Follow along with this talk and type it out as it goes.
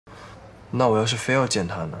那我要是非要见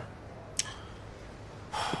他呢？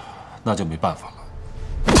那就没办法了。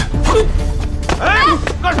哎，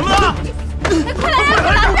干什么呢？哎，快来人，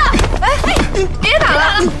快拦着！哎，别打了，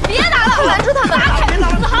别打了，拦住他们！拉开，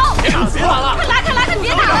子豪！别打了，别打了！快拉开，拉开，别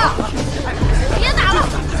打了！别打了！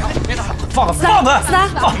别打了！放开，放开！思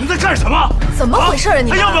达，你们在干什么？怎么回事啊？你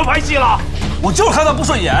他要不要拍戏了？我就是看他不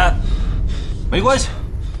顺眼。没关系，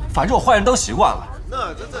反正我坏人当习惯了。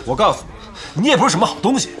我告诉你，你也不是什么好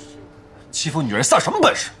东西，欺负女人算什么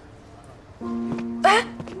本事？哎，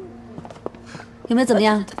有没有怎么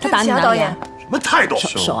样？他打你哪里啊？什么态度？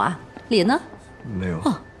手啊，脸呢？没有。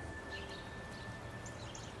哦。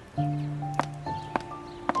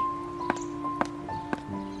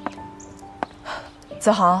子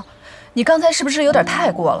豪，你刚才是不是有点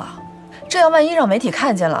太过了？这要万一让媒体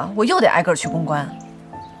看见了，我又得挨个去公关。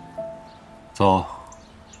走，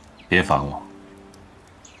别烦我。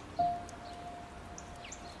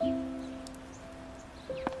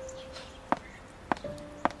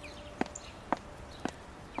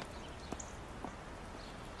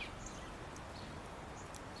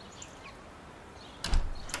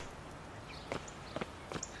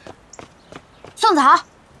宋子豪，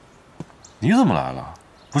你怎么来了？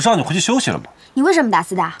不是让你回去休息了吗？你为什么打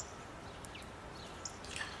思达？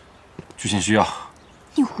剧情需要。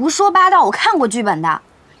你胡说八道！我看过剧本的，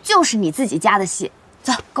就是你自己加的戏。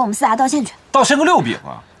走，跟我们思达道歉去。道歉个六饼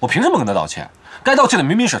啊！我凭什么跟他道歉？该道歉的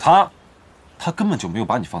明明是他，他根本就没有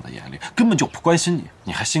把你放在眼里，根本就不关心你，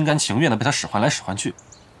你还心甘情愿的被他使唤来使唤去，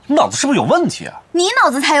你脑子是不是有问题啊？你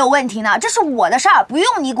脑子才有问题呢！这是我的事儿，不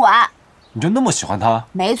用你管。你就那么喜欢他？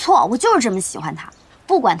没错，我就是这么喜欢他，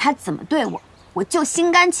不管他怎么对我，我就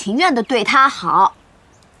心甘情愿的对他好。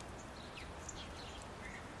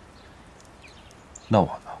那我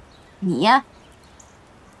呢？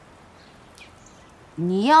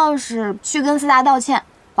你要是去跟思达道歉，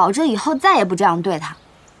保证以后再也不这样对他，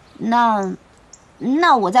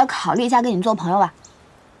那我再考虑一下跟你做朋友吧。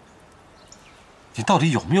你到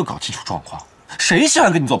底有没有搞清楚状况？谁喜欢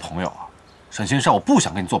跟你做朋友啊？沈先生，我不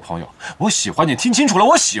想跟你做朋友，我喜欢你，听清楚了，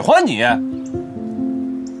我喜欢你。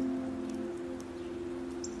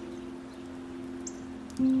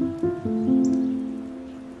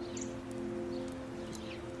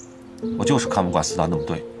我就是看不惯思达那么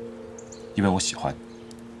对你，因为我喜欢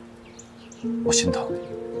你，我心疼你。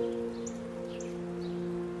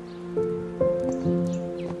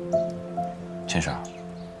先生，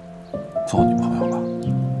做我女朋友吧。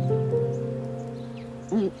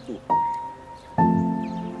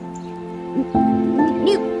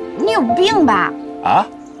你有病吧？啊？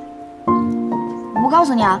我告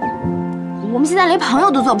诉你啊，我们现在连朋友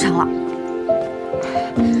都做不成了。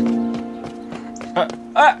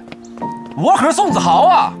哎，我可是宋子豪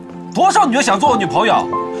啊！多少女人想做我女朋友？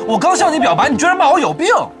我刚向你表白，你居然骂我有病！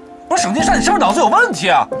不是沈金山，你是不是脑子有问题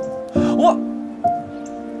啊？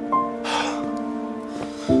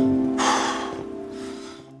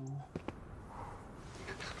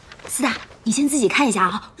思达，你先自己看一下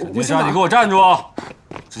啊。沈金山，你给我站住！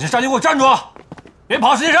沈金山，你给我站住！别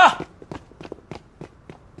跑，沈金山！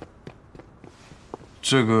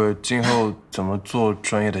这个今后怎么做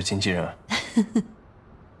专业的经纪人？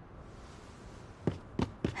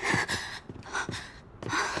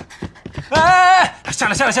哎，下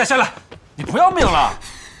来！你不要命了？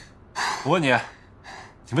我问你，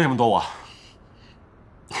你为什么躲我？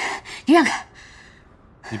你让开！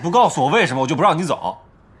你不告诉我为什么，我就不让你走。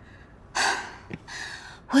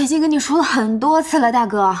我已经跟你说了很多次了，大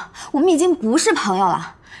哥，我们已经不是朋友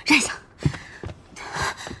了，让一下。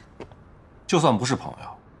就算不是朋友，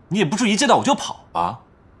你也不至于一见到我就跑吧？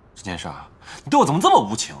沈先生，你对我怎么这么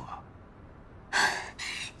无情啊？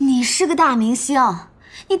你是个大明星，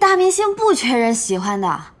你大明星不缺人喜欢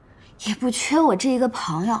的，也不缺我这一个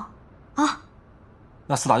朋友啊。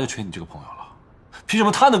那思达就缺你这个朋友了，凭什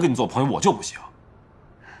么他能跟你做朋友，我就不行？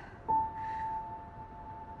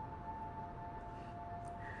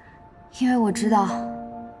因为我知道，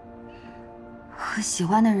和喜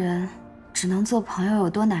欢的人只能做朋友有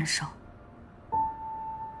多难受。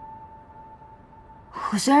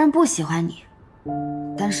我虽然不喜欢你，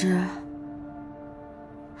但是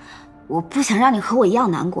我不想让你和我一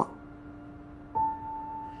样难过。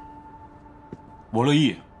我乐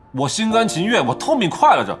意，我心甘情愿，我痛并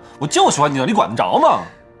快乐着，我就喜欢你了，你管得着吗？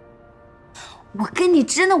我跟你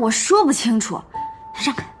真的我说不清楚，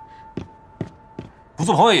让开。不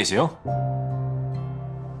做朋友也行。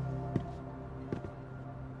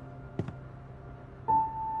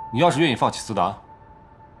你要是愿意放弃思达，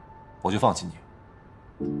我就放弃你。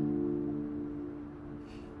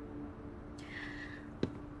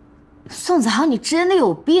宋子豪，你真的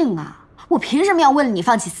有病啊！我凭什么要为了你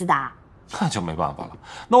放弃思达？那就没办法了，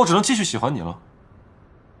那我只能继续喜欢你了。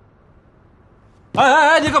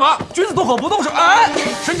哎，你干嘛？君子动口不动手！哎，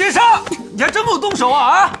沈金莎，你还真给我动手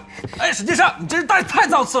啊！哎，沈金莎，你真是太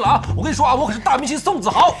造次了啊！我跟你说啊，我可是大明星宋子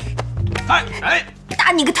豪。哎，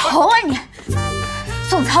打你个头啊你！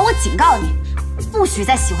宋子豪，我警告你，不许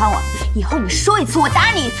再喜欢我，以后你说一次我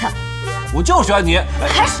打你一次。我就喜欢你，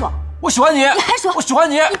还说我喜欢你，你还说我喜欢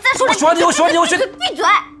你，你再说我喜欢你，我喜欢你，我喜欢你，闭嘴！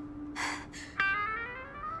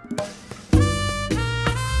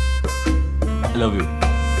 I love you。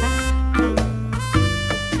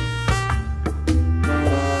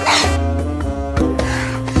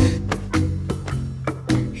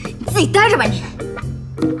你自己待着吧你。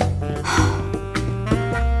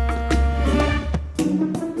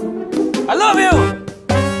I love you。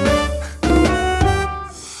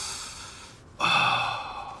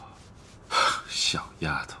小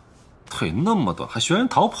丫头，腿那么短，还学人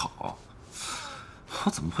逃跑，我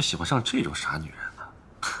怎么会喜欢上这种傻女人？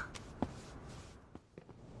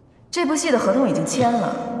 这部戏的合同已经签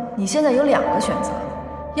了，你现在有2个选择，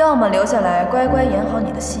要么留下来乖乖演好你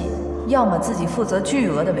的戏，要么自己负责巨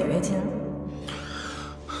额的违约金。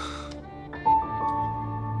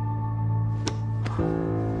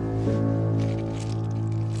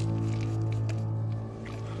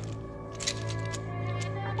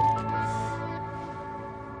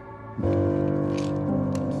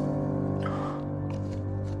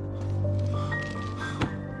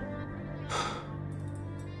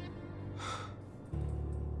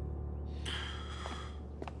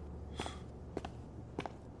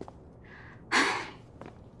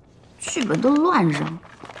剧本都乱扔。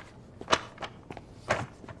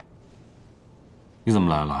你怎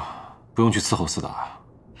么来了？不用去伺候四大。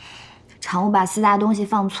常务把四大东西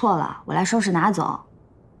放错了，我来收拾拿走。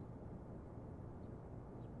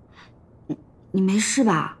你没事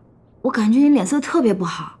吧？我感觉你脸色特别不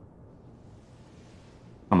好。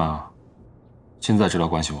干嘛？现在知道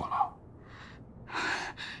关心我了？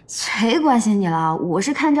谁关心你了？我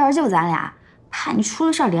是看这儿就咱俩，怕你出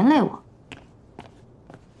了事儿连累我。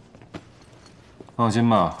 放心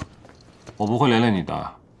吧，我不会连累你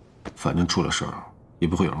的。反正出了事儿，也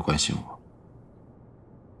不会有人关心我。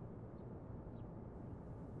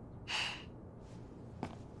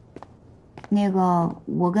那个，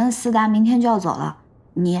我跟思达明天就要走了，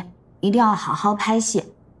你一定要好好拍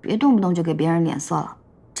戏，别动不动就给别人脸色了，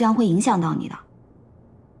这样会影响到你的。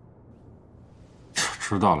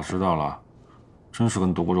知道了，知道了。真是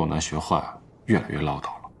跟独孤肉男学坏，越来越唠叨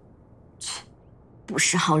了。切，不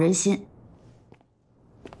识好人心。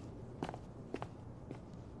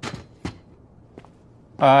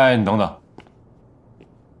 哎，你等等，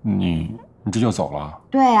你这就走了？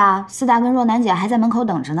对啊，思达跟若楠姐还在门口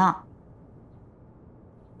等着呢。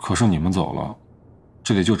可是你们走了，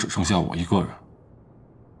这里就只剩下我一个人。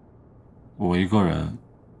我一个人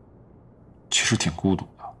其实挺孤独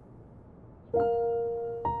的。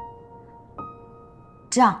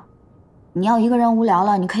这样，你要一个人无聊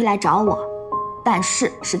了，你可以来找我，但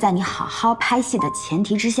是是在你好好拍戏的前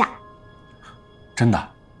提之下。真的？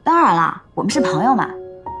当然啦，我们是朋友嘛。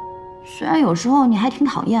 虽然有时候你还挺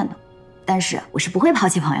讨厌的，但是我是不会抛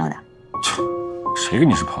弃朋友的。切，谁跟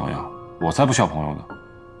你是朋友？我才不需要朋友呢。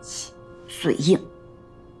嘴硬。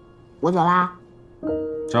我走啦。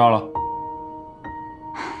知道了。